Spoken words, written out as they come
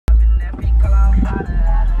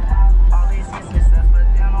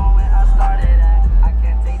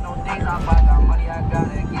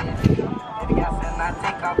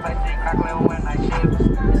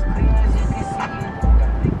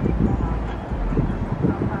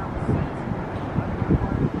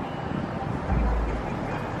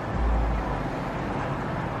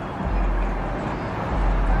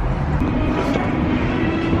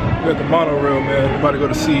monorail, man. About to go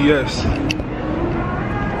to CES.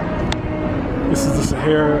 This is the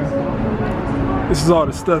Sahara. This is all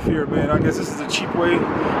the stuff here, man. I guess this is a cheap way.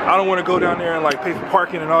 I don't want to go down there and like pay for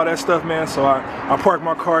parking and all that stuff, man. So I park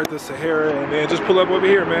my car at the Sahara and then just pull up over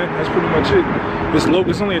here, man. That's pretty much it.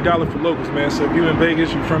 It's only $1 for locals, man. So if you're in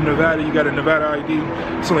Vegas, you're from Nevada, you got a Nevada ID,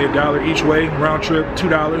 it's only $1 each way, round trip,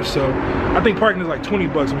 $2. So I think parking is like 20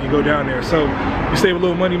 bucks when you go down there. So you save a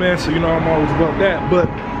little money, man. So you know I'm always about that. But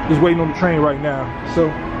just waiting on the train right now. So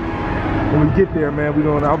when we get there, man,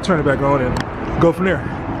 I'll turn it back on and go from there.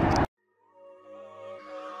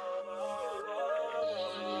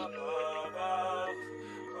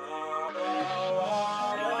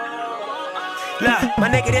 Look, my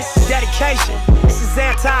nigga, this is dedication. This is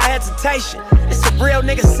anti-hesitation. It's a real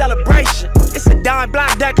nigga celebration. It's a dime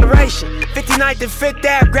block declaration. 59th and 5th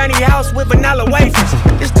Ave, granny house with vanilla wafers.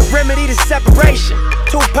 It's the remedy to separation.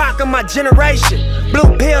 Tupac of my generation.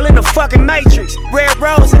 Blue pill in the fucking matrix. Red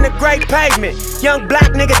rose in the great pavement. Young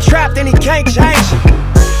black nigga trapped and he can't change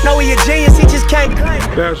it. No, he a genius, he just can't claim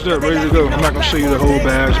it. Badged up, ready to go. I'm not gonna show you the whole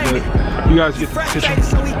badge, but you guys get the picture.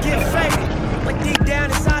 So we get faded. But deep down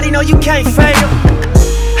inside, you know you can't fade him.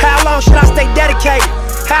 How long should I stay dedicated?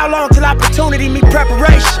 How long till opportunity meet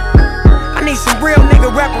preparation? I need some real nigga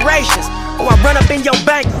reparations, or I run up in your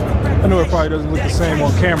bank. I know it probably doesn't look the same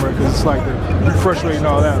on camera because it's like the refresh rate and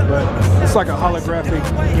all that, but it's like a holographic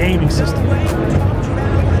gaming system.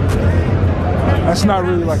 That's not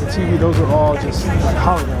really like a TV, those are all just like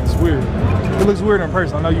holograms. It's weird. It looks weird in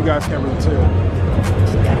person. I know you guys can't really tell.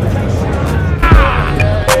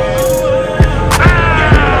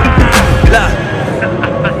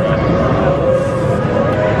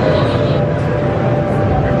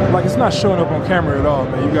 Like it's not showing up on camera at all,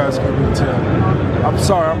 man. You guys can't really tell. I'm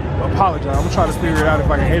sorry, I apologize. I'm gonna try to figure it out if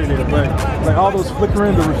I can edit it, but like all those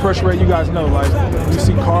flickering, the refresh rate, you guys know, like you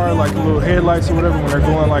see car, like little headlights or whatever when they're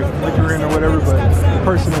going like flickering or whatever, but the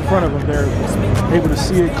person in front of them, they're able to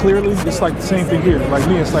see it clearly. It's like the same thing here. Like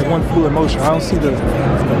me, it's like one fluid motion. I don't see the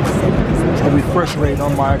refresh rate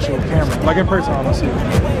on my actual camera. Like in person, I don't see it.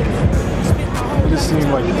 It just seems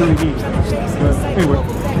like 3D. But anyway,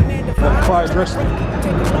 Clyde Drexler.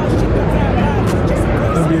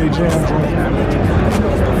 NBA Jam.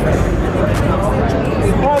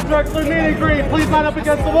 All Drexler meet and greet, please line up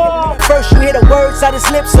against the wall. First you hear the words out his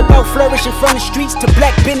lips about flourishing from the streets to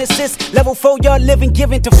black businesses. Level 4 yard living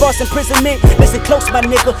given to false imprisonment. Listen close, my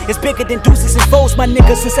nigga, it's bigger than deuces and foes, my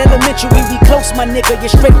nigga. Since elementary we close, my nigga, you're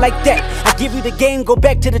straight like that. I give you the game, go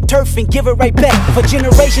back to the turf and give it right back. For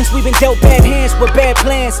generations we've been dealt bad hands with bad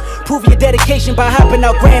plans. Prove your dedication by hopping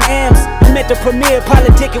out Grand Ams. I'm at the premiere,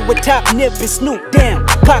 politicking with Top Nip and Snoop. Damn,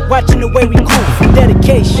 clock watching the way we groove for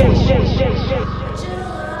dedication.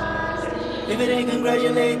 If it ain't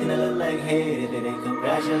congratulate, then it look like hate. If it ain't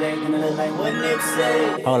congratulate, then it look like what Nip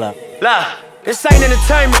say. Hold up. Look, this ain't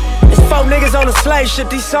entertainment. It's 4 niggas on a slave ship.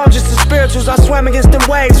 These soldiers and spirituals I swam against them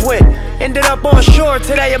waves with. Ended up on shore to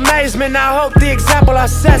their amazement. I hope the example I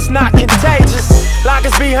set's not contagious. Lock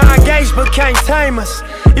us behind gates but can't tame us.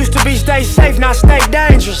 Used to be stay safe, now stay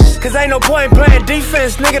dangerous. Cause ain't no point in playing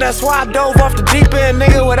defense, nigga. That's why I dove off the deep end,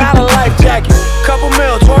 nigga, without a life jacket. Couple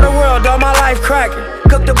mil, tour the world, all my life cracking.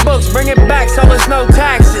 Cook the books, bring it back so there's no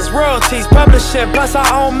taxes. Royalties, publishing, plus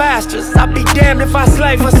our own masters. I'd be damned if I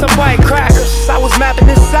slave for some white crackers. I was mapping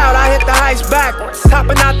this out, I hit the heights backwards.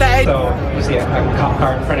 Hopping out the 8. So you see a cop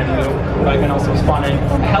car in front of you, but I can also spawn in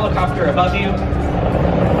a helicopter above you.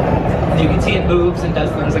 You can see it moves and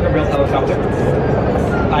does things like a real helicopter.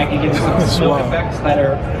 I can give you some smoke effects that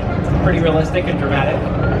are pretty realistic and dramatic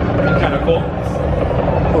and kind of cool.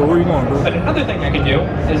 Oh, where are you going, bro? But another thing I can do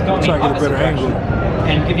is go in the opposite direction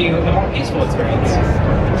and give you a more peaceful experience.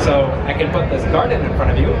 So I can put this garden in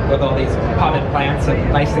front of you with all these potted plants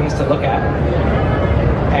and nice things to look at.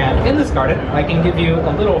 And in this garden, I can give you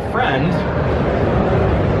a little friend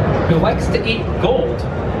who likes to eat gold.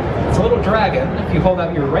 It's a little dragon. If you hold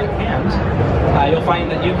out your right hand, you'll find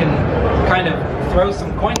that you can kind of throw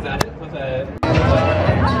some coins at it with a...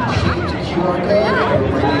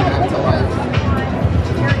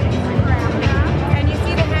 Can you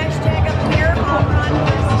see the hashtag up here?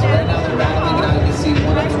 Right now they're battling it out. You can see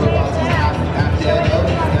one of the robots is half dead. Oh,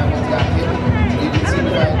 that one's got hit. You can see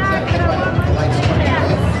the guy got hit by the lights turning off.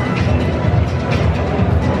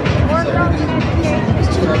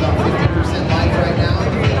 These two are about 50% light right now.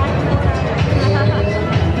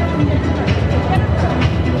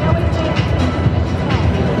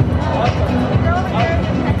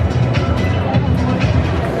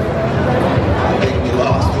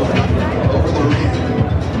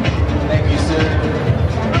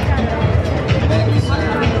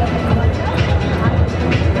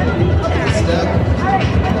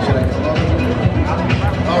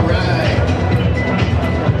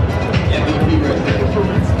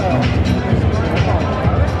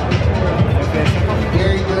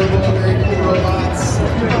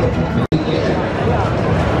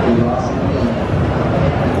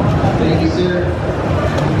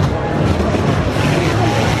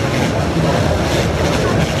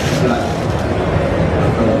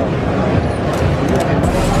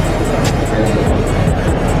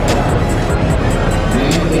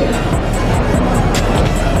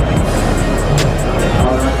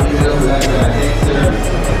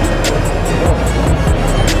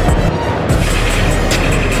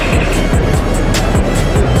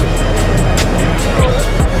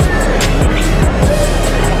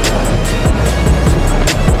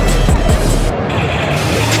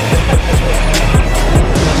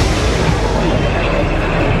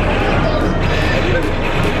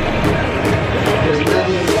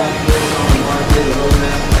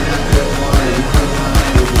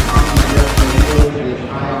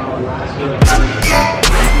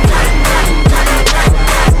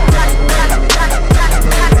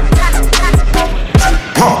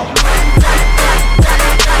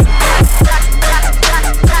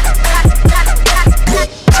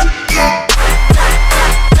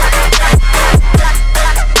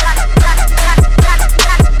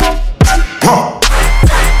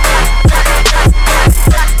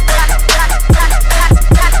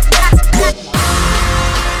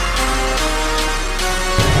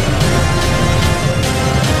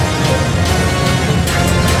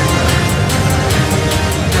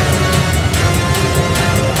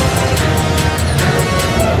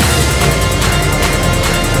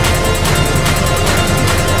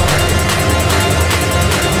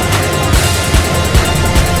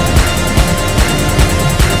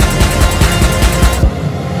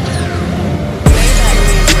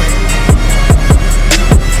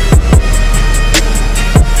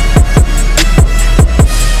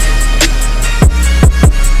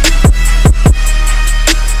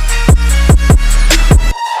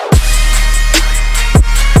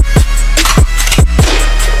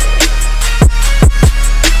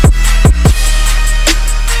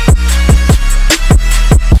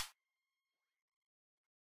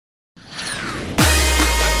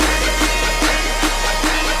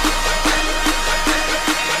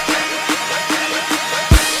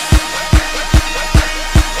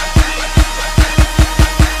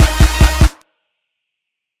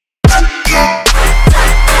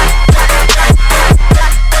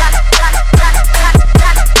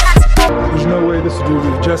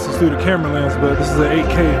 justice through the camera lens, but this is an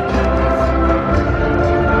 8K.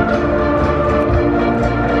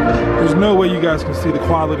 There's no way you guys can see the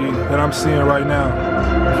quality that I'm seeing right now,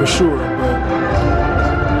 for sure,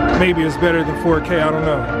 but maybe it's better than 4K, I don't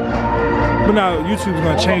know. But now YouTube's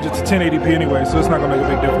gonna change it to 1080p anyway, so it's not gonna make a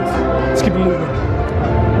big difference. Let's keep it moving.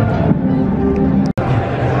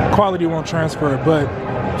 Quality won't transfer, but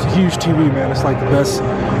it's a huge TV, man. It's like the best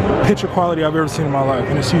picture quality I've ever seen in my life,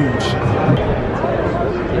 and it's huge.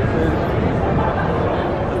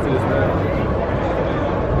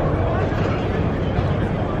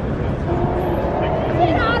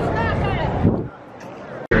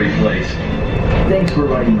 Place. Thanks for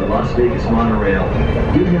riding the Las Vegas monorail.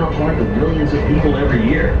 You're now part of millions of people every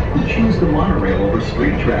year who choose the monorail over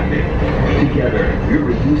street traffic. Together, you're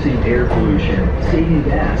reducing air pollution, saving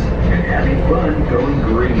gas, and having fun going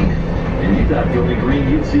green. And you thought the only green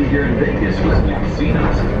you'd see here in Vegas was in the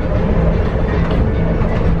casinos.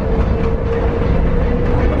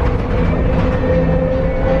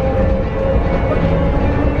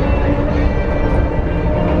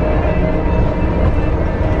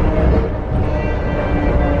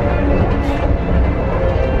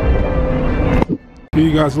 Give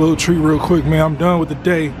you guys a little treat real quick, man. I'm done with the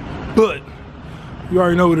day, but you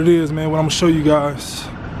already know what it is, man. What I'm gonna show you guys.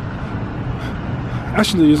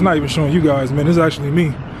 Actually, it's not even showing you guys, man. It's actually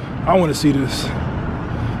me. I want to see this.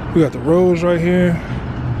 We got the Rolls right here.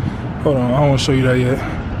 Hold on, I don't want to show you that yet.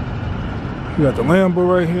 We got the Lambo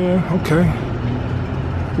right here. Okay.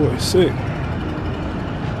 Boy, sick.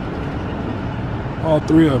 All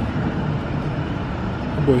three of them.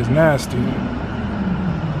 That boy is nasty.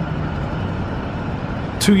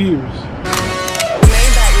 2 years.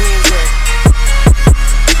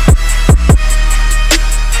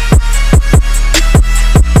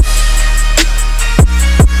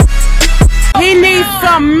 He needs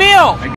some milk.